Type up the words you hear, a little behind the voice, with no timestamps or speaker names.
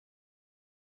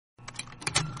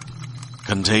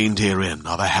Contained herein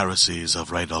are the heresies of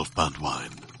Radolf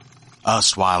Burntwine,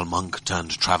 erstwhile monk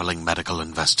turned traveling medical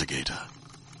investigator.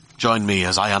 Join me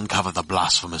as I uncover the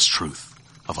blasphemous truth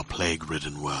of a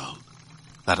plague-ridden world,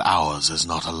 that ours is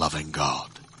not a loving God,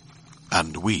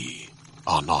 and we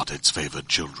are not its favored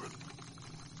children.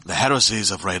 The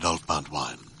heresies of Radolf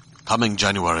Burntwine, coming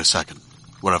January 2nd,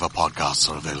 wherever podcasts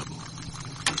are available.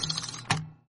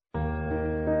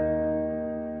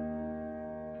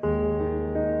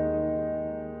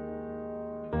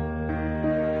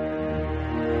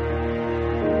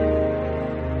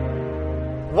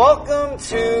 Welcome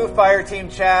to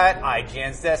Fireteam Chat,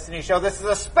 IGN's Destiny Show. This is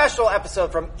a special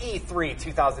episode from E3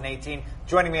 2018.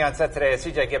 Joining me on set today is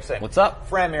CJ Gibson. What's up?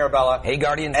 Fran Mirabella. Hey,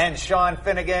 Guardians. And Sean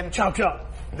Finnegan. Chop,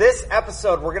 chop. This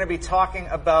episode, we're going to be talking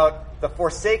about the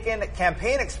Forsaken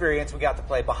campaign experience we got to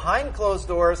play behind closed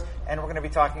doors, and we're going to be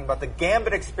talking about the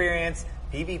Gambit experience,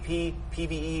 PvP,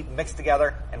 PvE mixed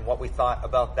together, and what we thought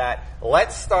about that.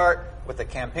 Let's start with the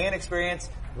campaign experience.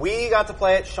 We got to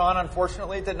play it. Sean,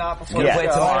 unfortunately, did not before the play it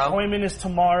show. tomorrow. My appointment is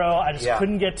tomorrow. I just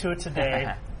couldn't get to it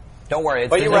today. Don't worry.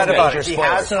 But you read about it. He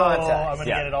has So context. I'm going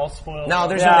to get it all spoiled. No,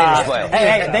 there's no need to spoil.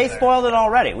 Hey, they spoiled it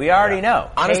already. We already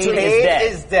know. Honestly, Cade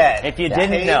is dead. If you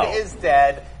didn't know. Cade is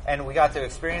dead, and we got to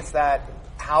experience that,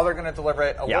 how they're going to deliver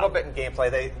it a little bit in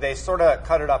gameplay. They sort of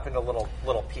cut it up into little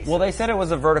pieces. Well, they said it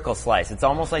was a vertical slice. It's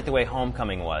almost like the way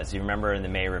Homecoming was. You remember in the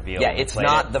May reveal? Yeah, it's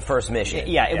not the first mission.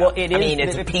 Well, it is. I mean,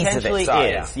 it's a piece of it,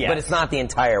 sorry, is, yeah. but it's not the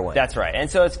entire one. That's right. And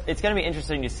so it's going to be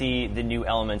interesting to see the new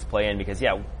elements play in because,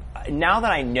 now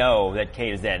that I know that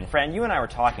Cade is dead, and Fran, you and I were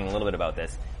talking a little bit about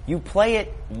this, you play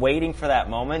it waiting for that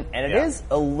moment, and it is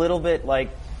a little bit like,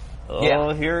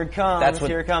 here it comes,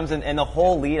 here it comes, and the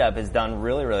whole lead-up is done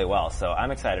really, really well, so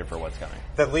I'm excited for what's coming.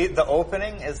 The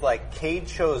opening is like Cade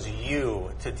chose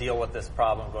you to deal with this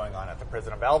problem going on at the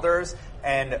Prison of Elders,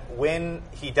 and when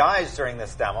he dies during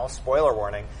this demo, spoiler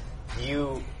warning,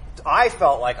 I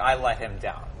felt like I let him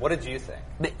down. What did you think?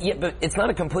 But it's not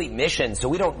a complete mission, so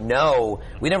we don't know.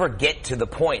 We never get to the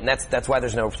point, and that's why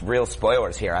there's no real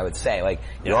spoilers here, I would say. Like,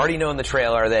 you already know in the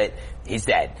trailer that he's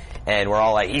dead. And we're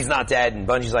all like, he's not dead, and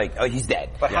Bungie's like, oh, he's dead.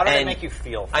 But how did it make you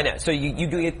feel? I know. So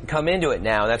you come into it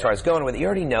now, and that's where I was going with it. You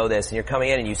already know this, and you're coming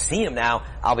in, and you see him now.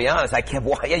 I'll be honest,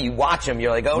 you watch him, you're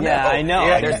like, oh, no. Yeah, I know.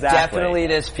 Yeah, there's definitely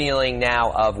this feeling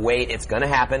now of, wait, it's going to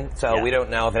happen. So we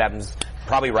don't know if it happens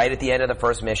probably right at the end of the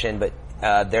first mission, but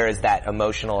there is that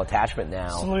emotional attachment now.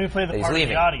 So let me play the part of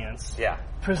the audience. Yeah.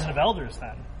 Prison of Elders,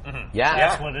 then. Mm-hmm.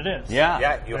 That's what it is.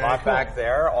 Yeah, you hop back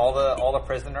there. All the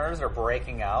prisoners are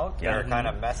breaking out. They're kind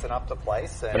of messing up the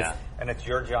place, and it's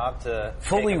your job to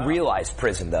fully realize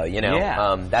prison, though. You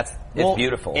know, it's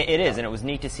beautiful. It is, and it was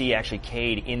neat to see actually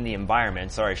Cade in the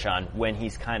environment. Sorry, Sean, when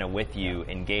he's kind of with you,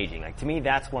 engaging. Like to me,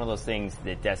 that's one of those things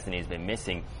that Destiny has been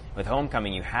missing. With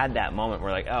Homecoming, you had that moment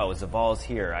where like, oh, Zaval's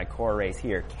here, Ikora Ray's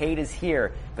here, Cade is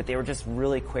here, but they were just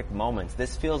really quick moments.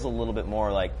 This feels a little bit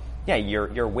more like,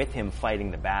 you're with him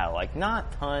fighting the battle. Like,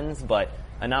 not tons, but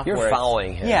enough you're where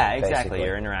following him. Yeah, exactly. Basically.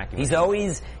 You're interacting he's with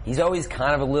him. He's always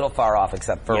kind of a little far off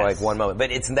except for like one moment.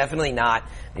 But it's definitely not,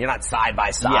 you're not side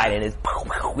by side and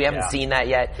we haven't seen that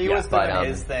yet. He was doing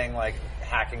his thing, like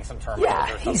hacking some terminals or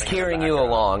something. He's carrying you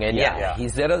along, and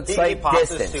he's at a slight distance. He pops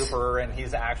his super, and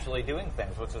he's actually doing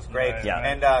things, which is great. Right. Yeah.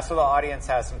 And so the audience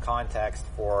has some context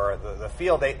for the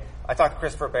field. I talked to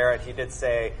Christopher Barrett. He did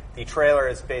say the trailer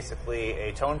is basically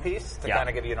a tone piece to kind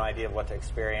of give you an idea of what to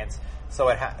experience. So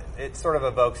it sort of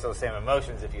evokes those same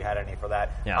emotions if you had any for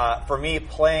that. Yeah. For me,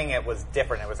 playing it was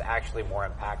different. It was actually more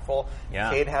impactful.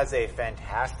 Yeah. Cade has a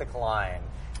fantastic line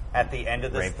at the end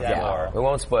of this demo. We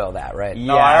won't spoil that, right?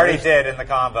 No, I already did in the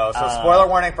combo. So spoiler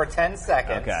warning for 10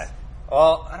 seconds. Okay.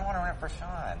 Well, I don't want to run it for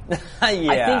Sean. I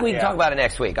think we can talk about it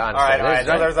next week, honestly. All right.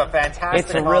 So there's a fantastic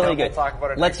It's really good. We'll talk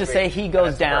about it Let's just say he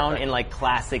goes down perfect. in like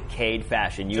classic Cade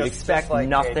fashion. You'd Just expect like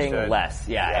nothing Cade should. less.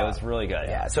 Yeah, it was really good.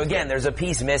 Yeah. So again, there's a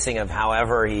piece missing of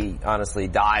however he honestly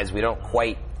dies. We don't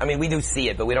quite, we do see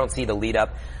it, but we don't see the lead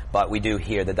up. But we do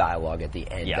hear the dialogue at the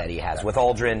end that he has with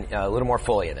Aldrin, a little more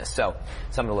fully in this. So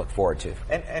something to look forward to.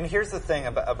 And here's the thing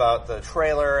about the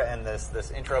trailer and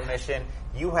this intro mission.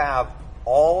 You have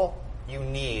all you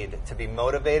need to be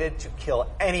motivated to kill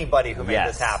anybody who made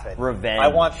this happen. Revenge. I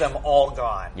want them all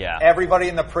gone. Yeah. Everybody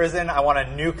in the prison, I want to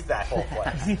nuke that whole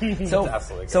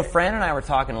place. So Fran and I were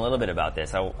talking a little bit about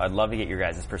this. I'd love to get your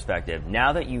guys' perspective.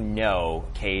 Now that you know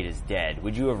Cade is dead,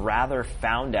 would you have rather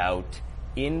found out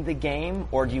in the game,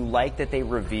 or do you like that they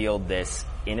revealed this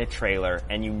in a trailer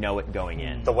and you know it going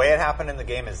in? The way it happened in the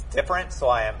game is different, so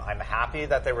I'm happy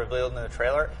that they revealed it in the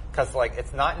trailer, because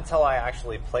it's not until I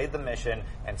actually played the mission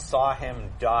and saw him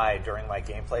die during my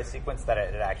gameplay sequence that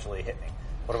it actually hit me.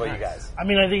 What about you guys? I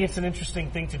mean, I think it's an interesting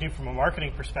thing to do from a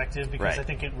marketing perspective because Right. I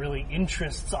think it really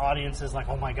interests audiences. Like,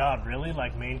 oh my god, really?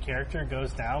 Like, main character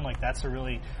goes down? Like, that's a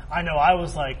really... I know I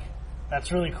was like,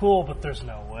 that's really cool, but there's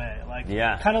no way. Like,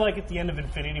 kind of like at the end of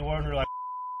Infinity War, and we were like...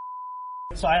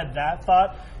 So I had that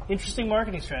thought. Interesting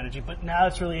marketing strategy, but now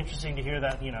it's really interesting to hear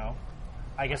that, you know,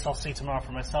 I guess I'll see tomorrow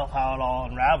for myself how it all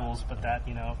unravels, but that,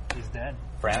 you know, he's dead.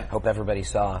 Fran? Hope everybody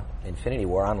saw Infinity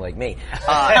War, unlike me.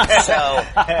 But Infinity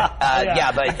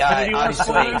War obviously,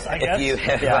 spoilers, I guess.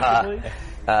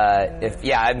 if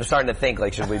you I'm starting to think,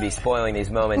 like, should we be spoiling these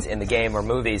moments in the game or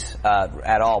movies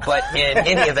at all? But in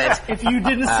any event, If you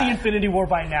didn't see Infinity War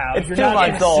by now, It's you're 2 not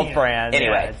going months to old, see it. Fran.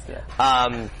 anyway.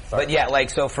 Yeah, But yeah, like,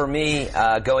 so for me,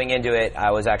 going into it,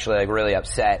 I was actually like really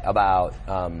upset about,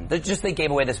 they gave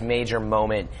away this major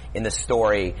moment in the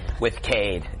story with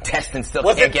Cade. Destin still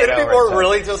Was can't get Infinity over War it. So.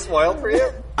 really just spoiled for you?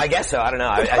 I guess so. I don't know.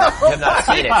 I have not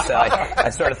seen it, so I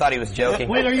sort of thought he was joking.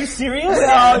 Wait, are you serious?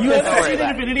 No, You don't haven't worry seen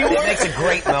about Infinity it. War? It makes a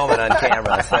great moment on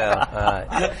camera, so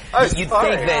you'd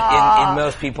sorry. think that in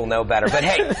most people know better. But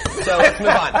hey, so let's move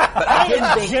on. But I I didn't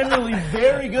am think... generally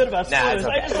very good about spoilers. it's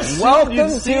okay. I just assumed Welcome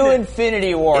you'd seen to it.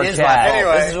 Infinity War, It is my Chad. fault.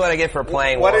 Anyway, This is what I get for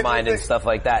playing what did you Warmind and think- stuff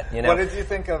like that, you know? What did you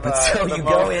think of But so the you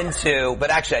go moment? into... But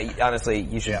actually, honestly,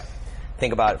 you should...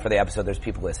 Think about it for the episode. There's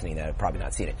people listening that have probably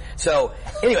not seen it. So,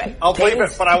 anyway. I'll Cade believe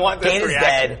it, but I want this Cade is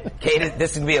reaction. dead.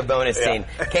 This would be a bonus scene.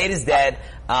 Cade is dead.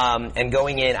 And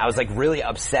going in, I was like really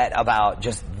upset about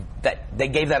just that they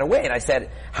gave that away. And I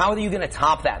said, how are you going to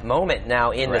top that moment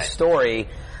now in the story?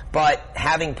 But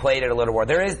having played it a little more,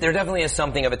 there definitely is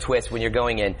something of a twist when you're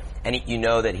going in and you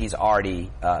know that he's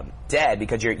already dead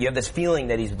because you have this feeling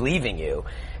that he's leaving you.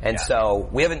 And so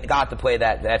we haven't got to play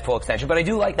that full extension, but I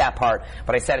do like that part.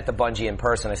 But I said it to Bungie in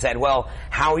person. I said, well,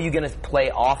 how are you going to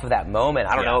play off of that moment?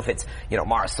 I don't know if it's,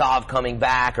 Marasov coming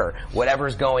back or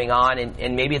whatever's going on,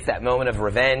 and maybe it's that moment of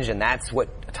revenge and that's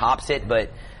what tops it,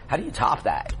 but how do you top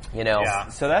that?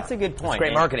 So that's a good point. It's a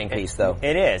great marketing piece, though.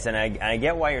 It is, and I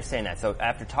get why you're saying that. So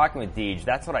after talking with Deej,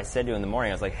 that's what I said to him in the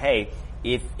morning. I was like, hey,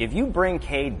 if you bring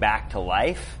Cade back to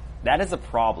life, that is a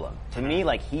problem. To me,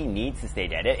 like, he needs to stay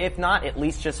dead. If not, at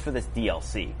least just for this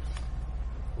DLC.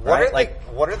 What Right?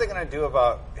 are they going to do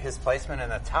about his placement in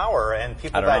the tower and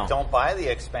people that don't buy the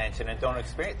expansion and don't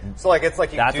experience? So like it's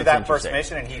like you That's do what's that first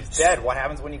interesting. mission and he's dead. What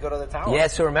happens when you go to the tower? Yeah,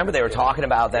 so remember they were talking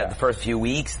about that the first few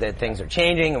weeks that things are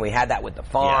changing, and we had that with the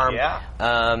farm.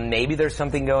 Maybe there's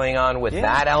something going on with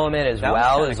that element as That was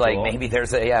well. kinda It's like cool. maybe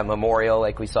there's a memorial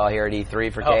like we saw here at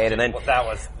E3 for Cade, and then that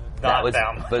was that was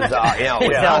them. bizarre. It was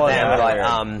Yeah. not Yeah.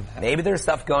 them, but maybe there's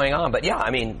stuff going on. But yeah, I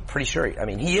mean, pretty sure. I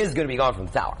mean, he is going to be gone from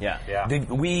the tower. Yeah.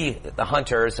 The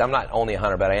hunters. I'm not only a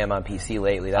hunter, but I am on PC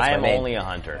lately. That's I my am main. only a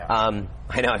hunter.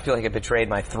 I know. I feel like I betrayed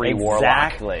my 3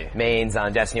 Exactly. warlock mains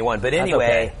on Destiny 1. But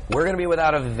anyway, we're going to be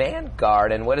without a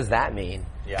Vanguard, and what does that mean?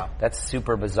 Yeah. That's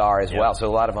super bizarre as well. So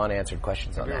a lot of unanswered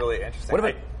questions on It'd that. be really interesting. What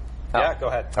about? Yeah, go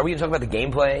ahead. Are we going to talk about the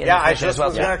gameplay? in Yeah, this I mission just as well?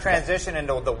 was going to transition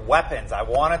into the weapons. I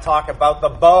want to talk about the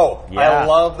bow. I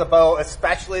love the bow,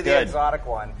 especially the Good. exotic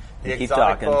one. The Keep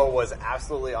exotic talking. bow was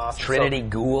absolutely awesome. Trinity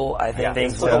Ghoul, I think.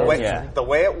 think is So what the it way, is. the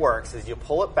way it works is you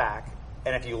pull it back,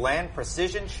 and if you land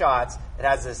precision shots, it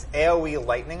has this AoE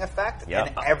lightning effect, and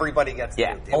everybody gets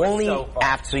Yeah, loot. It was only so fun.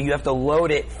 after, so you have to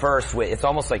load it first with, it's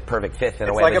almost like Perfect Fifth in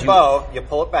a It's way. like but a bow. You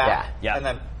pull it back, Yeah. and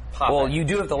then pop Well, it. you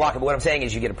do have to lock it, but what I'm saying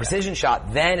is you get a precision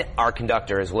shot, then our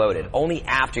conductor is loaded. Only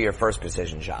after your first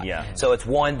precision shot. Yeah. So it's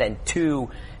 1, then 2,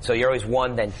 so you're always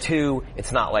 1, then 2.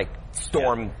 It's not like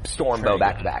storm bow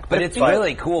back to back. But it's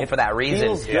really cool for that reason.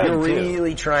 feels good, You're too.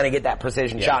 really trying to get that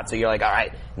precision shot, so you're like,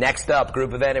 alright, next up,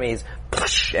 group of enemies,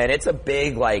 and it's a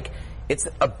big, it's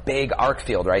a big arc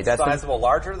field, right? That's sizable,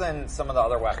 larger than some of the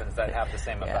other weapons that have the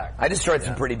same effect. I destroyed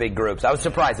some pretty big groups. I was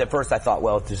surprised at first. I thought,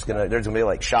 well, there's gonna be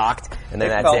like shocked, and then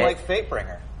It that's felt it. like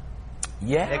Fatebringer.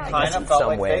 Yeah, It I kind guess of in felt some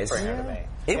like ways. Fatebringer to me.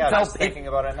 It yeah, felt just thinking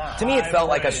about it now. To me, it felt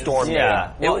like a Stormnade.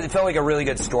 Yeah. It felt like a really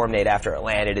good Stormnade after it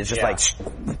landed. It's just like.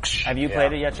 Have you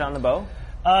played it yet, Sean, the bow?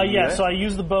 Yeah, so I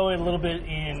used the bow a little bit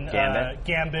in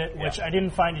Gambit? which I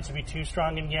didn't find it to be too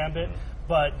strong in Gambit.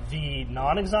 But the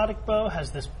non-exotic bow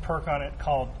has this perk on it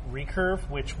called Recurve,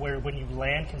 where when you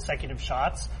land consecutive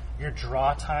shots, your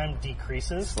draw time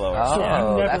decreases. Slower. So if you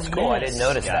Oh, never that's cool. I miss- didn't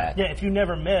notice that. Yeah, if you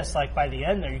never miss, like by the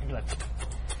end there, you can be like,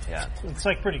 Yeah. it's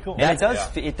like pretty cool. And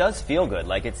it does feel good.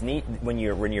 Like it's neat when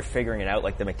you're figuring it out,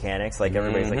 like the mechanics. Like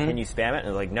everybody's like, "Can you spam it?"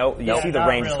 And like, "No." You see the not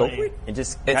range really. go. It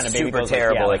just It's kind of maybe super goes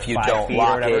terrible like, if you 5 don't feet lock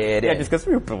or whatever. it Yeah, and- it just goes.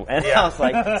 And I was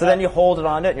like, so then you hold it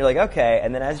on it, and you're like, okay.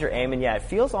 And then as you're aiming, it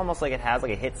feels almost like it has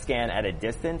like a hit scan at a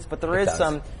distance, but there is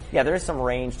some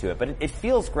range to it. But it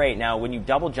feels great. Now, when you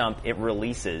double jump, it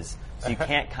releases, so you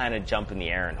can't kind of jump in the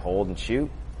air and hold and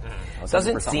shoot. It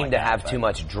doesn't seem to have too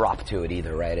much drop to it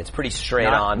either, right? It's pretty straight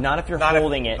on. Not if you're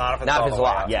holding it. Not if it's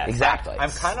locked. Yeah, exactly.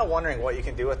 I'm kind of wondering what you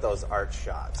can do with those arch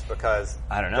shots because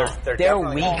I don't know. They're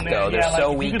weak though. They're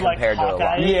so weak compared to a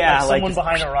rock. Yeah, like someone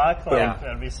behind a rock.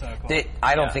 That'd be so cool.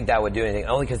 I don't think that would do anything,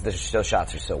 only because those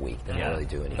shots are so weak. They don't really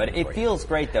do anything. But it feels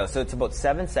great though. So it's about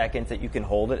 7 seconds that you can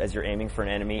hold it as you're aiming for an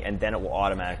enemy, and then it will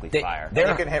automatically fire. And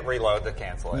you can hit reload to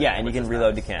cancel it. Yeah, and you can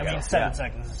reload to cancel. I mean, 7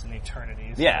 seconds is an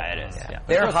eternity. So yeah, it is. Yeah.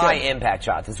 They're high impact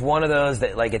shots. It's one of those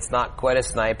that like it's not quite a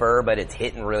sniper, but it's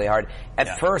hitting really hard.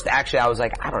 At first, actually, I was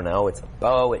like, I don't know, it's a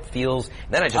bow. It feels.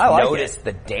 And then I just noticed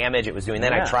the damage it was doing.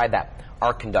 Then I tried that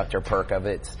arc conductor perk of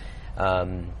it.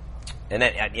 And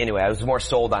then anyway, I was more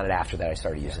sold on it after that. I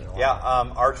started using it.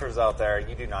 Archers out there,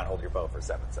 you do not hold your bow for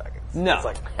 7 seconds. No. It's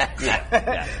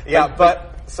like,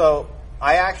 but so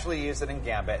I actually used it in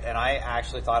Gambit, and I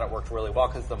actually thought it worked really well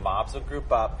because the mobs would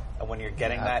group up, and when you're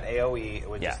getting that AoE, it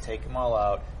would just take them all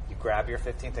out. You grab your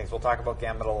 15 things. We'll talk about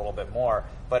Gambit a little bit more,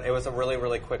 but it was a really,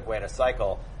 really quick way to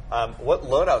cycle. What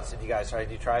loadouts did you guys try?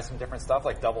 Did you try some different stuff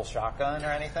like double shotgun or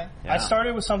anything? I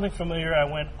started with something familiar.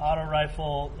 I went auto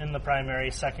rifle in the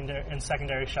primary,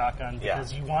 secondary shotgun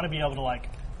because you want to be able to like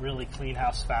really clean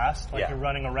house fast. Like you're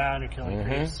running around, you're killing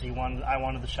creeps. So I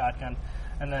wanted the shotgun.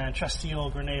 And then trusty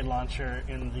old grenade launcher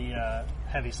in the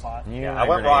heavy slot. I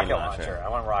went rocket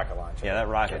launcher. Yeah, that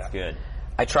rocket's good.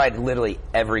 I tried literally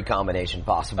every combination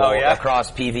possible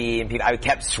across PvE and PvE. I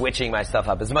kept switching my stuff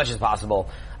up as much as possible.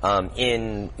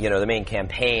 In the main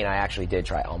campaign, I actually did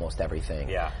try almost everything.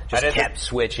 Yeah, just kept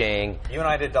switching. You and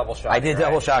I did double shotgun. I did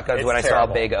double shotguns when I saw a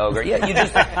big ogre. Yeah, you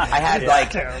just I had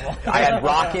I had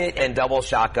rocket and double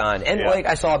shotgun, and like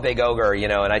I saw a big ogre,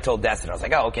 and I told Destin, I was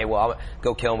like, oh okay, well I'll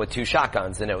go kill him with 2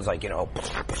 shotguns, and it was like so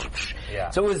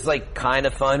it was like kind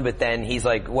of fun. But then he's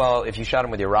like, well, if you shot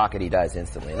him with your rocket, he dies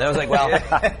instantly, and I was like, well,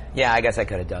 yeah, I guess I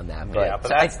could have done that, but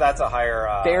that's a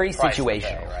higher very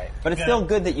situational, right? But it's still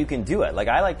good that you can do it. Like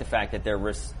I like the fact that they're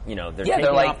taking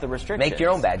off the restrictions. Make your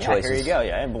own bad choices. Here you go.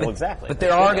 Yeah, well, exactly. But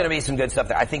there are going to be some good stuff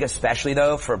there. I think especially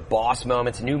though for boss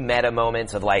moments, new meta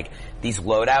moments of like these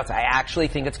loadouts. I actually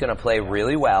think it's going to play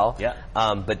really well. Yeah.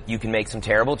 But you can make some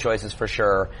terrible choices for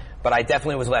sure. But I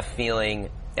definitely was left feeling.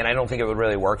 And I don't think it would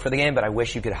really work for the game, but I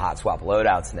wish you could hot swap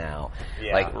loadouts now.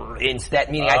 Yeah. Like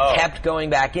instead, meaning I kept going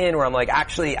back in where I'm like,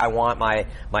 actually, I want my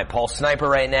pulse sniper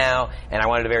right now, and I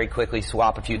wanted to very quickly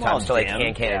swap a few times to like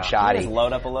can and shoddy. Just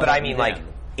load up a load. But I mean like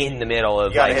in the middle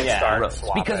of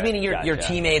because meaning your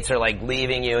teammates are like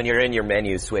leaving you and you're in your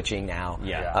menu switching now.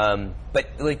 Yeah. But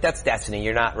like that's Destiny.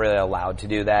 You're not really allowed to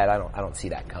do that. I don't see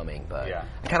that coming, but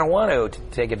I kind of want to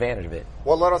take advantage of it.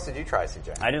 What loadouts did you try,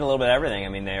 CJ? I did a little bit of everything. I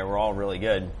mean, they were all really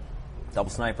good. Double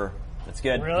sniper. That's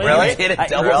good. Really? You did a double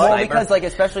sniper? Well, because like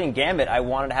especially in Gambit, I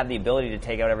wanted to have the ability to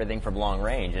take out everything from long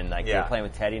range, and like we were playing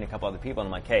with Teddy and a couple other people, and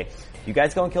I'm like, hey, you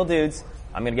guys go and kill dudes.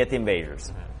 I'm gonna get the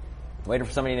invaders. Waited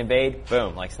for somebody to invade,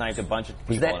 boom, like sniped a bunch of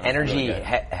people. Was that energy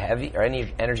heavy, or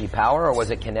any energy power, or was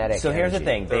it kinetic? So here's the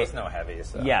thing. There's no heavy.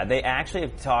 So. Yeah, they actually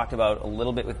have talked about a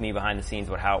little bit with me behind the scenes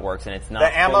about how it works, and it's not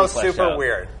the ammo's fully super out.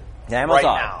 Weird. The ammo's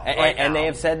now. And they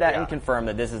have said that and confirmed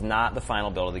that this is not the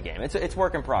final build of the game. It's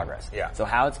work in progress. Yeah. So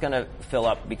how it's going to fill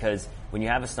up, because when you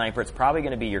have a sniper, it's probably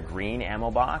going to be your green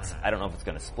ammo box. I don't know if it's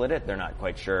going to split it. They're not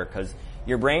quite sure, because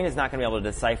your brain is not going to be able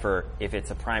to decipher if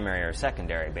it's a primary or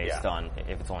secondary based on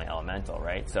if it's only elemental,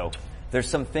 right? So there's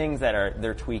some things that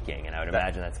they're tweaking, and I would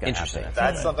imagine that's going to happen.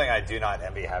 That's something I do not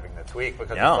envy having to tweak,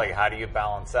 because it's like, how do you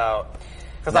balance out?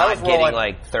 Because I was getting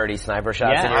like 30 sniper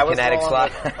shots in your kinetic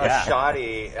slot. A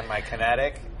shoddy in my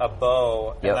kinetic, a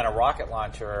bow, and then a rocket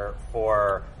launcher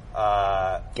for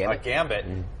Gambit.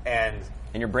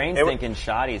 And your brain's thinking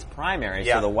shoddy is primary,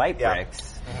 so the white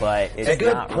bricks. But it's a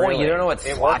good not point. Really. You don't know what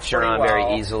slots you're on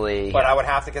very easily. But I would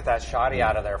have to get that shoddy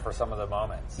out of there for some of the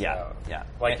moments. Yeah, so,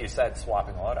 like you said,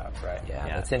 swapping loadouts, right? Yeah,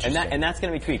 that's interesting. And that's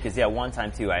going to be tweaked, because one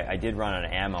time too, I did run out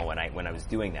of ammo when I was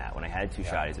doing that, when I had 2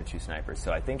 shotties or 2 snipers.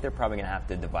 So I think they're probably going to have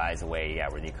to devise a way,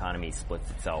 where the economy splits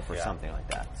itself or something like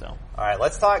that. So. All right,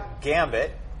 let's talk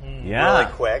Gambit. Really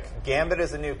quick. Gambit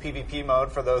is a new PvP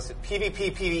mode for those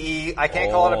PvP, PvE. I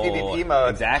can't call it a PvP mode.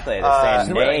 Exactly. It's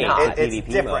PvP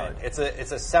different. Mode.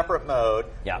 It's a separate mode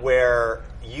where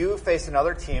you face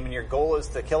another team, and your goal is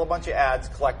to kill a bunch of ads,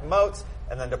 collect motes,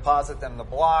 and then deposit them in the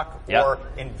block or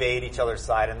invade each other's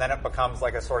side. And then it becomes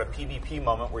like a sort of PvP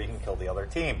moment where you can kill the other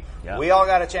team. Yep. We all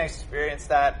got a chance to experience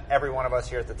that. Every one of us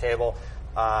here at the table.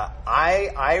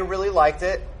 I really liked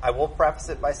it. I will preface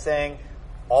it by saying,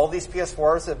 all these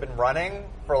PS4s have been running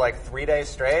for like 3 days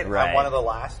straight. Right. I'm one of the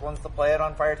last ones to play it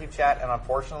on Fireteam Chat, and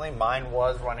unfortunately, mine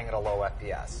was running at a low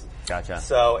FPS. Gotcha.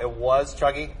 So it was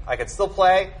chuggy. I could still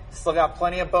play. Still got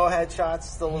plenty of bow headshots.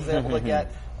 Still was able to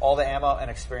get all the ammo and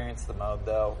experience the mode,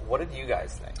 though. What did you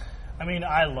guys think? I mean,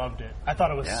 I loved it. I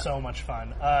thought it was so much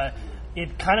fun.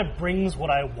 It kind of brings what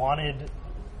I wanted,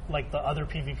 like the other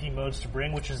PvP modes to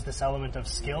bring, which is this element of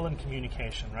skill and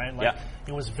communication, right? Like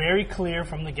it was very clear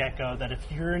from the get-go that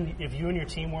if you and your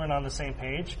team weren't on the same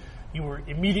page, you were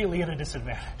immediately at a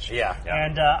disadvantage. Yeah.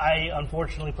 And I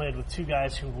unfortunately played with two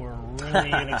guys who were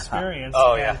really inexperienced.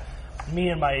 And me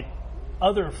and my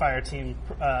other Fireteam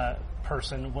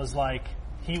person was like,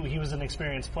 he was an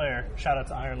experienced player. Shout out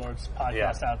to Iron Lord's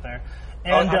podcast out there.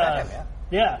 And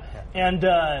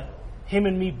and him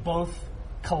and me both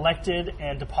collected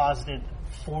and deposited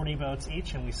 40 votes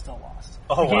each, and we still lost.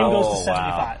 The game goes to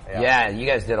 75. Yeah, you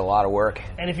guys did a lot of work.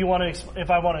 And if I want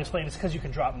to explain, it's because you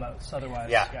can drop motes.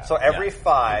 Otherwise, So every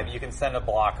 5, you can send a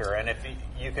blocker, and if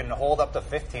you can hold up to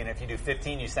 15. If you do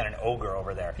 15, you send an ogre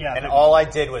over there. Yeah, and all I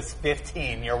did was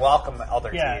 15. You're welcome,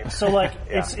 other team. So like,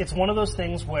 it's one of those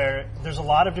things where there's a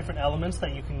lot of different elements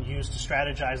that you can use to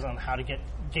strategize on how to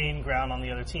gain ground on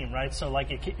the other team, right? So like,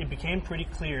 it became pretty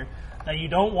clear that you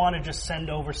don't want to just send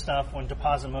over stuff when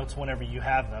deposit motes whenever you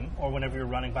have them or whenever you're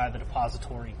running by the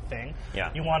depository thing.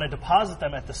 Yeah. You want to deposit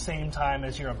them at the same time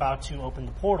as you're about to open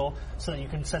the portal so that you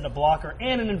can send a blocker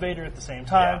and an invader at the same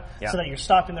time so that you're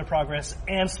stopping their progress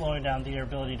and slowing down their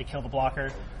ability to kill the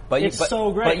blocker. It's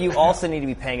so great. But you also need to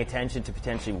be paying attention to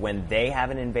potentially when they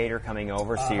have an invader coming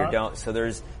over, so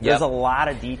there's a lot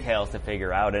of details to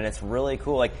figure out, and it's really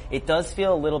cool. Like, it does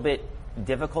feel a little bit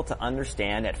difficult to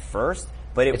understand at first,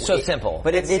 but it's so simple.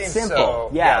 But it's simple. So,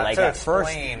 like to at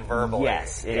first, verbally.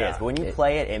 yes, it is. But when you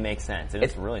play it, it makes sense, and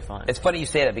it's really fun. It's funny you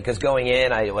say that because going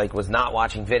in, I was not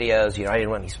watching videos. I didn't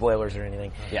want any spoilers or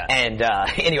anything. Yeah. And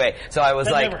anyway, so I was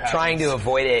trying to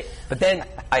avoid it. But then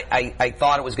I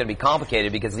thought it was going to be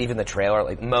complicated because even the trailer,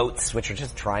 like motes, which are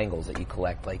just triangles that you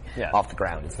collect off the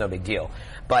ground. It's no big deal.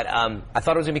 But I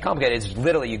thought it was going to be complicated. It's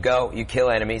literally you go, you kill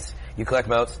enemies, you collect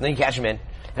motes, and then you cash them in.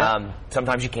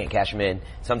 Sometimes you can't cash them in.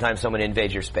 Sometimes someone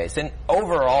invades your space. And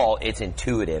overall, it's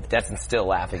intuitive. Destin's still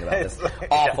laughing about this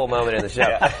awful moment in the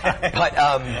show.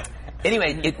 But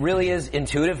anyway, it really is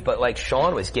intuitive. But like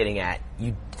Sean was getting at,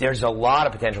 there's a lot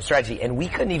of potential strategy, and we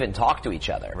couldn't even talk to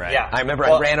each other. Right. Yeah. I remember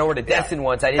I ran over to Destin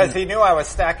once. Because he knew I was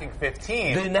stacking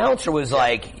 15. The announcer was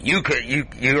like,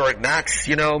 "You're at max,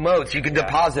 motes. You can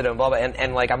deposit them." Blah blah.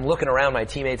 And like I'm looking around my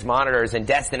teammates' monitors, and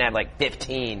Destin had like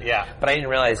 15. Yeah. But I didn't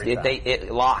realize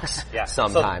it locks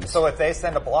sometimes. So if they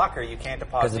send a blocker, you can't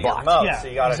deposit your motes. Yeah, so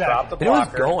you got to drop the but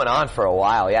blocker. It was going on for a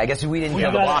while. Yeah, I guess we didn't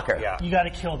kill the blocker. Yeah. You got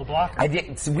to kill the blocker.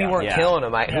 We weren't killing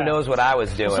him. Who knows what I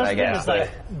was doing? I guess.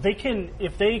 They can,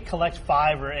 if they collect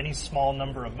 5 or any small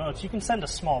number of motes, you can send a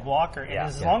small blocker, and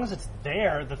as long as it's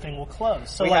there, the thing will close.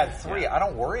 So we had 3. I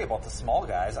don't worry about the small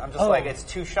guys. I'm just like, it's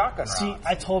 2 shotgun rounds. See,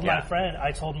 I told my friend,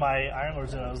 I told my Iron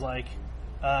Lords, and I was like,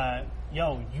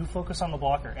 yo, you focus on the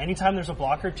blocker. Anytime there's a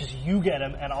blocker, just you get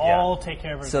him, and I'll take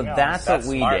care of everything else. That's what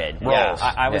we did. Yeah.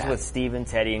 I was with Steven,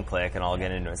 Teddy, and Click, and I'll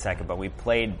get into it in a second, but we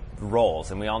played roles,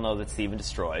 and we all know that Steven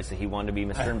destroys, so he wanted to be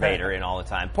Mr. Invader in all the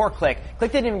time. Poor Click.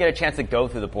 Click didn't even get a chance to go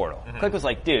through the portal. Click was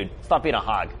like, dude, stop being a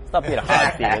hog. Stop being a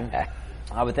hog, Steven.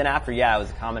 But then after, it was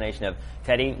a combination of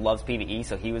Teddy loves PvE,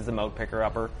 so he was the mote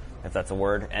picker-upper, if that's a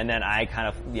word. And then I kind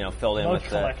of, filled in with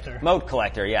the mote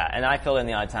collector, and I filled in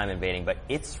the odd time invading, but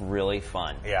it's really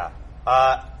fun. Yeah.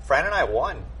 Fran and I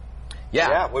won.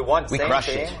 Yeah, we won. We crushed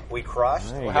it. We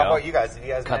crushed. How about you guys? Did you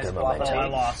guys cut their momentum? I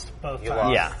lost both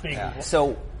times. Yeah.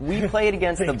 So we played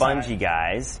against the Bungie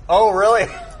guys. Oh, really?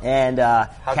 And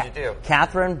how'd you do?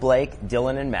 Catherine, Blake,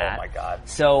 Dylan, and Matt. Oh my God.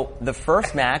 So the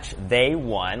first match they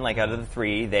won. Like out of the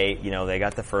 3, they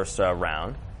got the first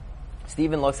round.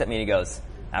 Steven looks at me and he goes,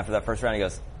 after that first round, he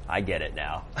goes, I get it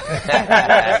now.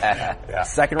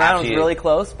 Second round was really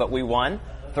close, but we won.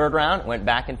 Third round went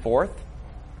back and forth.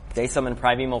 They summoned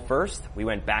Primeval first. We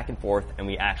went back and forth, and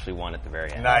we actually won at the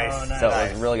very end. Nice. So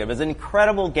it was really good. It was an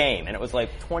incredible game, and it was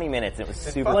like 20 minutes. And it was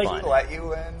super fun. Did let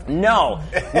you in? No.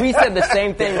 We said the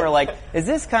same thing. We're like, is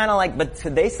this kind of like, but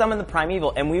they summoned the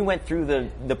Primeval, and we went through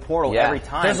the portal every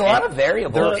time. There's a lot of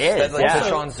variables. There is. To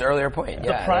Sean's earlier point.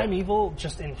 The Primeval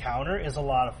just encounter is a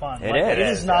lot of fun. It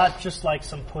is not just like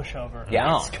some pushover.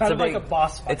 Yeah. It's kind of like a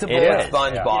boss fight. It's a bullet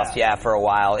sponge boss, for a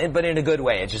while. But in a good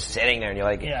way. It's just sitting there, and you're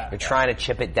like, you're trying to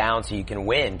chip it down so you can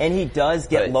win. And he does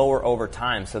get lower over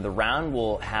time, so the round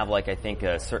will have I think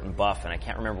a certain buff, and I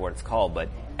can't remember what it's called, but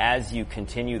as you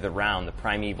continue the round, the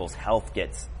Primeval's health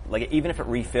gets, even if it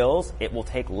refills, it will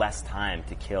take less time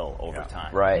to kill over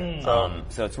time. Right.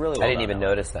 So it's really well I didn't even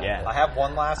notice that. Yeah. I have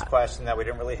one last question that we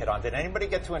didn't really hit on. Did anybody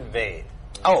get to invade?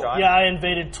 Oh, Sean? Yeah, I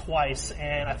invaded twice,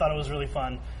 and I thought it was really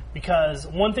fun. Because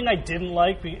one thing I didn't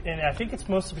like, and I think it's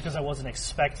mostly because I wasn't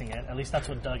expecting it, at least that's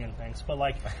what Duggan thinks, but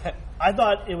like, I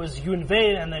thought it was you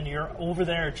invade and then you're over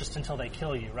there just until they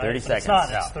kill you, right? 30 but seconds. It's not,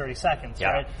 it's 30 seconds,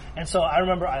 right? And so I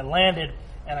remember I landed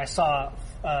and I saw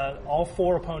all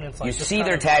 4 opponents. Like, you see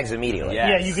their tags immediately.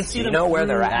 Yeah, you can see them. You know where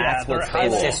they're at. Yeah, They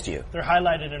assist you. They're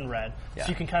highlighted in red, so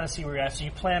you can kind of see where you're at. So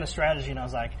you plan a strategy, and I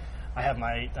was like, I have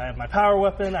my power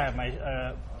weapon, I have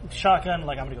my shotgun,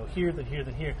 like I'm going to go here, then here,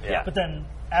 then here. Yeah. But then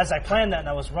as I planned that and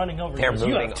I was running over, he goes,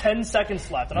 you have 10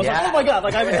 seconds left. And I was like, oh my god,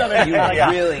 like I haven't done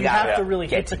anything. You have to really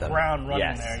hit the ground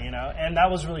running there, you know? And that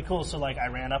was really cool. So like I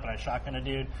ran up and I shotgunned a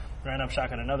dude,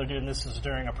 shotgunned another dude, and this is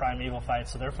during a primeval fight,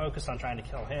 so they're focused on trying to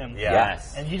kill him.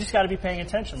 Yes. And you just got to be paying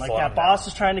attention. Like that boss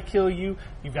is trying to kill you,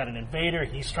 you've got an invader,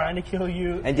 he's trying to kill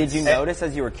you. And did you notice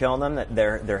as you were killing them that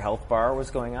their health bar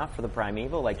was going up for the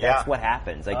primeval? Like that's what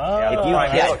happens. Like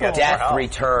if you death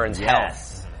returns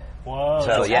health. Whoa.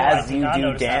 So as you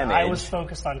do damage, I was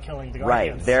focused on killing the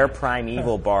Guardians. Right, their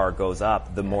primeval bar goes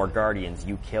up the more Guardians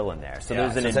you kill in there. So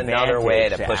there's another way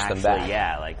to push them back.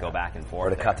 Yeah, like go back and forth.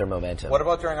 Or to cut their momentum. What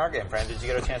about during our game, Fran? Did you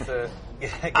get a chance to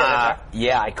get in there?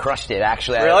 Yeah, I crushed it,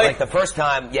 actually. Really? Like the first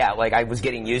time, like I was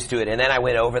getting used to it, and then I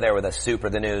went over there with a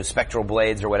super, the new Spectral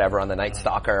Blades or whatever on the Night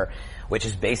Stalker, which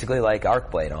is basically like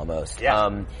Arcblade almost.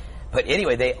 Yeah. But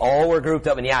anyway, they all were grouped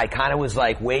up, and I kind of was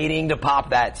like waiting to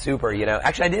pop that super, you know.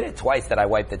 Actually, I did it twice that I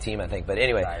wiped the team, I think. But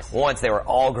anyway, once they were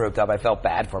all grouped up, I felt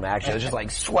bad for them, actually. It was just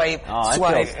like swipe,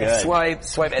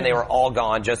 swipe, and they were all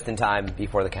gone just in time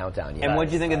before the countdown. And what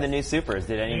did you think of the new supers?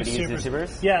 Did anybody use the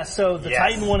supers? Yeah, so the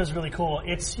Titan one is really cool.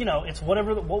 It's, it's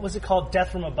what was it called?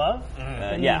 Death from Above?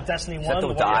 In Destiny 1.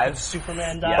 The dives?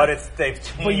 Superman dive. But they've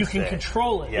changed But you can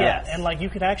control it, Yes. and like you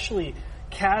can actually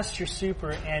cast your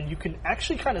super, and you can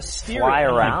actually kind of steer Fly it.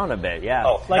 around a bit,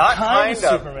 Oh, like not kind of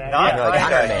Superman. Not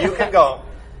kind of. You can go.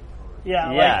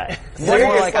 Yeah. More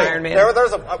like Iron Man.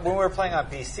 When we were playing on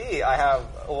PC, I have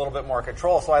a little bit more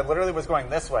control, so I literally was going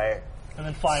this way. And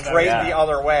then flying straight back. the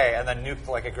other way, and then nuked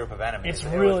like a group of enemies. It's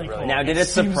really cool. Now, did it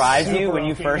surprise you when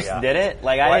you first did it?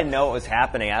 Like, I didn't know what was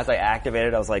happening. As I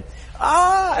activated, I was like,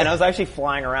 and I was actually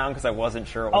flying around because I wasn't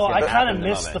sure what was going to happen. I kind of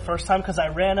missed the first time because I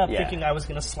ran up thinking I was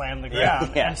going to slam the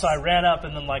ground. And so I ran up,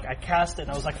 and then like I cast it,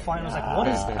 and I was like flying. I was like, what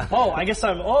is this? Oh, I guess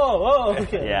I'm,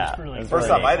 okay. Yeah. Really first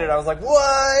time I did it, I was like,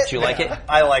 what? Did you like it?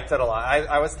 I liked it a lot.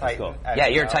 I was Titan. Cool. Yeah,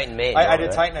 you're a Titan main. I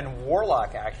did Titan and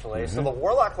Warlock, actually. So the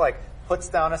Warlock, puts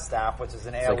down a staff, which is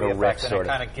an AoE effect, and it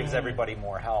kind of gives everybody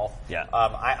more health. Yeah.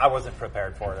 I wasn't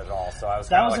prepared for it at all, so I was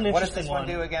that was like, an what does interesting this one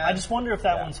do again? I just wonder if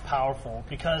that one's powerful,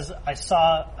 because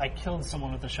I killed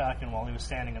someone with a shotgun while he was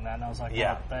standing in that, and I was like,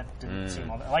 well, that didn't seem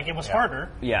all that. Like, it was harder.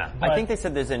 Yeah. I think they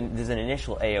said there's an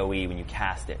initial AoE when you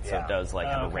cast it, so it does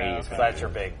have a radius. So that's your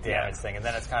big damage thing, and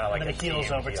then it's kind of like it heals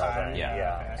over time.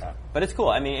 Yeah. But it's cool.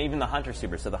 I mean, even the Hunter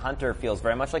super. So the Hunter feels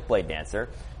very much like Blade Dancer.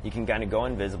 You can kind of go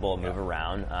invisible and move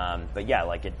around. But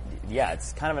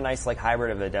it's kind of a nice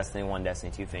hybrid of a Destiny 1,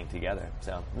 Destiny 2 thing together.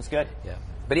 So it's good. Yeah.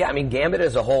 But I mean, Gambit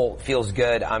as a whole feels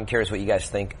good. I'm curious what you guys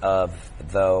think of,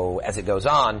 though, as it goes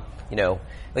on.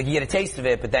 Like you get a taste of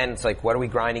it, but then it's like, what are we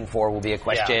grinding for will be a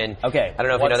question. Yeah. Okay. I don't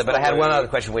know if you know that, but I had one other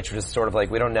question, which was sort of like,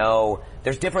 we don't know.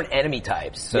 There's different enemy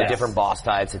types, so different boss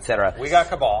types, etc. We got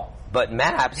Cabal. But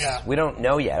maps, we don't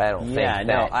know yet, I don't think. Yeah,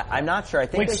 no, I'm not sure. I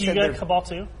think Wait, so you got Cabal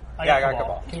too? I got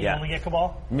Cabal. Can you only get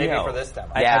Cabal? Maybe for this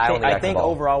demo. I think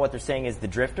overall what they're saying is the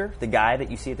Drifter, the guy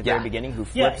that you see at the very beginning who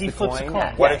flips the coin.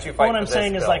 What did you fight What I'm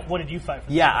saying is what did you fight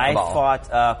for? I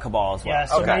fought Cabal as well. Yeah,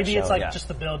 so maybe it's just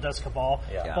the build does Cabal,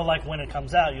 but when it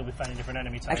comes out, you'll be fighting different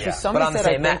enemy types. Actually, somebody said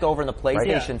I think over on the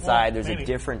PlayStation side, there's a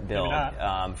different build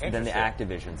than the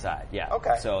Activision side. Yeah.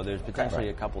 Okay. So there's potentially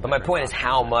a couple. But my point is,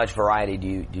 how much variety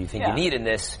do you think you need in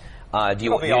this? Do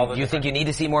you think you need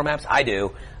to see more maps? I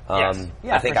do.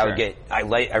 I think I would get. I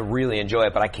really enjoy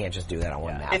it, but I can't just do that on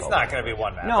one map. It's not going to be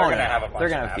one map. No, they're going to have a bunch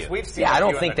of maps. We've seen I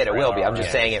don't think that it will be. I'm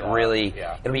just saying it'll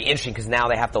be interesting because now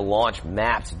they have to launch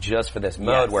maps just for this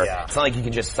mode where it's not like you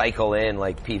can just cycle in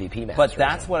like PvP maps. But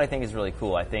that's what I think is really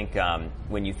cool. I think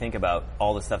when you think about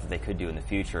all the stuff that they could do in the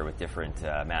future with different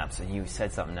maps, and you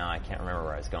said something now, I can't remember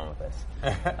where I was going with this.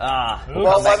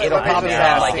 It'll probably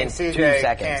happen in 2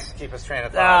 seconds. Can't keep his train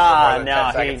of thought for more than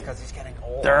 10 seconds because he's getting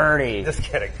old. Dirty. Just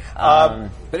kidding.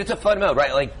 But it's a fun mode,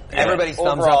 right? Like everybody's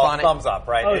thumbs up on it. Thumbs up,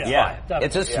 right? Oh, it's fine.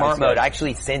 It's a smart mode.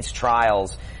 Actually, since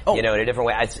Trials, in a different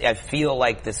way, I feel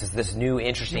like this is this new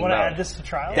interesting mode. You want to add this to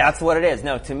Trials? That's what it is.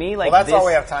 No, to me, that's all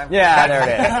we have time for. Yeah, there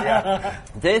it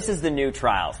is. This is the new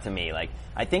Trials to me. Like,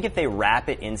 I think if they wrap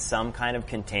it in some kind of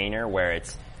container where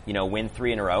it's win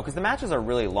 3 in a row, because the matches are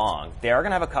really long. They are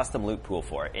going to have a custom loot pool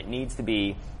for it. It needs to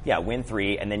be, win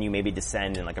 3, and then you maybe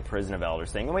descend in like a Prison of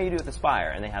Elders thing, the way you do with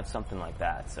Aspire, and they have something like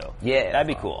that. So that'd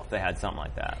be cool if they had something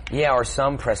like that. Yeah, or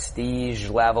some prestige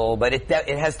level, but it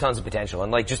has tons of potential,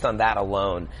 and like just on that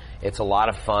alone, it's a lot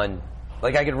of fun.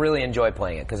 Like, I could really enjoy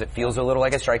playing it because it feels a little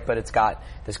like a strike, but it's got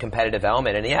this competitive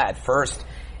element. And yeah, at first,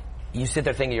 you sit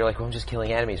there thinking, you're like, well, I'm just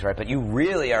killing enemies, right? But you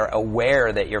really are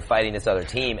aware that you're fighting this other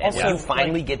team. And when you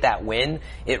finally get that win,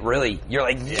 it really, you're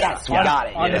like, yes, we got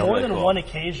it. On more than one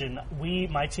occasion,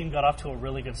 my team got off to a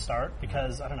really good start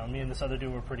because, I don't know, me and this other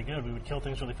dude were pretty good. We would kill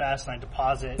things really fast, and I'd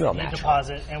deposit, and he'd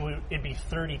deposit, and it'd be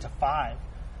 30-5.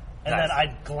 And then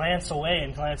I'd glance away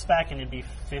and glance back, and it'd be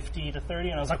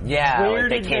 50-30, and I was like, where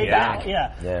did they back?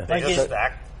 Yeah. They just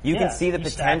stacked. You can see the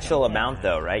potential amount,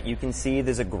 though, right? You can see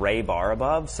there's a gray bar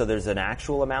above, so there's an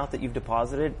actual amount that you've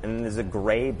deposited, and then there's a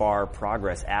gray bar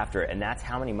progress after, and that's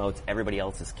how many motes everybody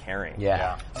else is carrying.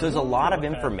 Yeah. So there's a lot of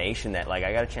information that, like,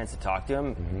 I got a chance to talk to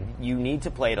him. Mm-hmm. You need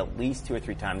to play it at least 2 or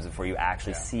 3 times before you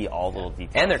actually see all the little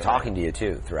details. And they're talking to you,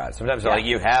 too, throughout. Sometimes they're like,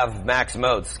 you have max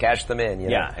motes, cash them in. You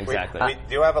know? Yeah, exactly. We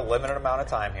do have a limited amount of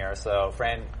time here, so,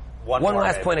 Fran, one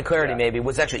last point of clarity, maybe,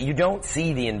 was actually, you don't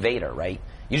see the invader, right?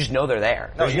 You just know they're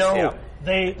there. No,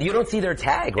 you don't see their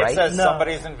tag, right? It says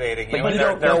somebody's invading you, but and you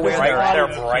don't know where they're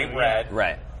bright red.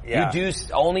 Right. Yeah. You do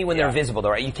only when they're visible, though,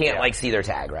 right? You can't see their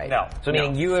tag, right? No. So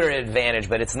meaning you are at an advantage,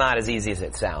 but it's not as easy as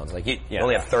it sounds. Like you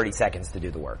only have 30 seconds to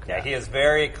do the work. Yeah, he is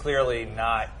very clearly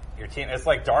not your team. It's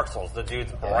like Dark Souls. The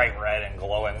dude's bright red and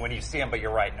glowing when you see him, but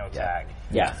you're right, no tag.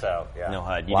 Yeah. So no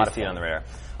HUD. You just see it on the radar.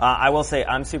 I will say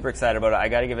I'm super excited about it. I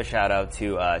got to give a shout out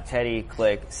to Teddy,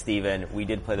 Click, Steven. We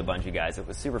did play the Bungie guys. It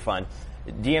was super fun.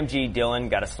 DMG Dylan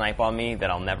got a snipe on me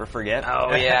that I'll never forget.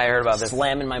 Oh yeah, I heard about this.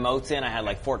 Slamming my motes in. I had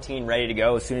like 14 ready to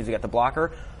go as soon as we got the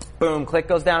blocker. Boom, Click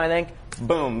goes down, I think.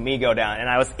 Boom, me go down. And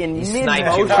I was in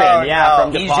mid-motion.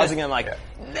 From depositing. I'm like,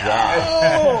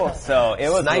 no! So it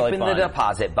was sniping really fun. the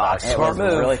deposit box. It was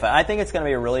really fun. I think it's going to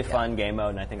be a really fun game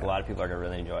mode, and I think a lot of people are going to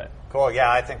really enjoy it. Cool.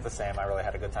 Yeah, I think the same. I really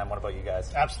had a good time. What about you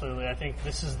guys? Absolutely. I think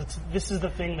this is the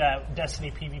thing that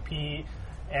Destiny PvP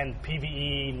and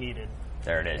PvE needed.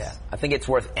 There it is. Yeah. I think it's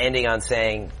worth ending on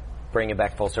saying, bring it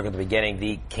back full circle at the beginning,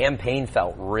 the campaign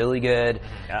felt really good.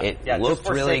 Yeah. It looked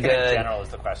really good. In general is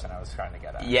the question I was trying to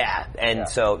get at. Yeah, and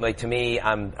so, like, to me,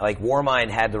 I'm like, Warmind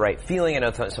had the right feeling. I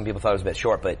know some people thought it was a bit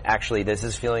short, but actually this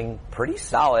is feeling pretty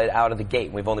solid out of the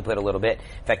gate. We've only played a little bit.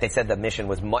 In fact, they said the mission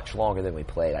was much longer than we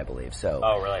played, I believe. So.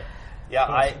 Oh, really? Yeah,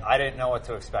 I didn't know what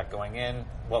to expect going in.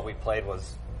 What we played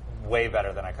was way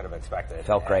better than I could have expected. It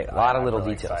felt great. A lot of little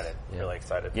really details. Excited. Yeah. Really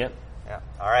excited. Yep. Yeah.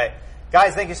 All right.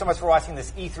 Guys, thank you so much for watching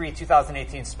this E3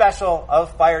 2018 special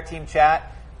of Fireteam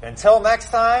Chat. Until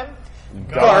next time,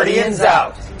 Guardians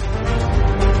out.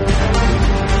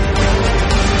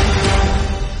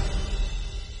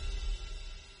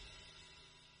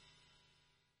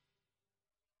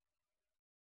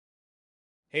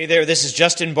 Hey there, this is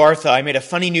Justin Bartha. I made a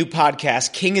funny new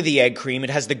podcast, King of the Egg Cream. It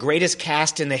has the greatest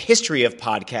cast in the history of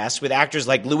podcasts with actors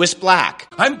like Louis Black.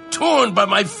 I'm torn by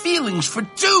my feelings for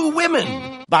 2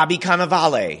 women. Bobby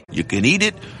Cannavale. You can eat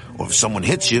it, or if someone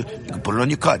hits you, you can put it on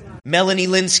your cut. Melanie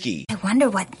Linsky. I wonder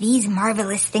what these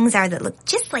marvelous things are that look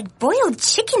just like boiled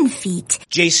chicken feet.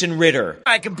 Jason Ritter.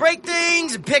 I can break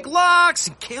things and pick locks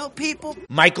and kill people.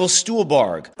 Michael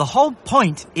Stuhlbarg. The whole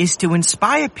point is to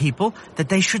inspire people that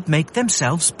they should make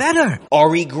themselves better.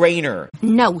 Ari Grainer.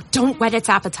 No, don't whet its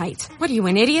appetite. What are you,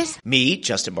 an idiot? Me,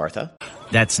 Justin Bartha.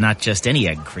 That's not just any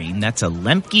egg cream, that's a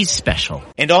Lemke's special.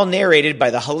 And all narrated by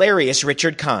the hilarious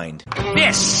Richard Kind.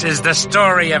 This is the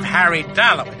story of Harry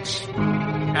Dalowitz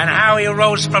and how he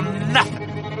rose from nothing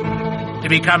to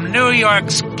become New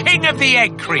York's King of the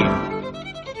Egg Cream.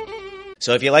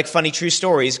 So if you like funny true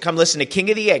stories, come listen to King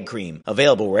of the Egg Cream,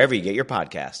 available wherever you get your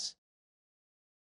podcasts.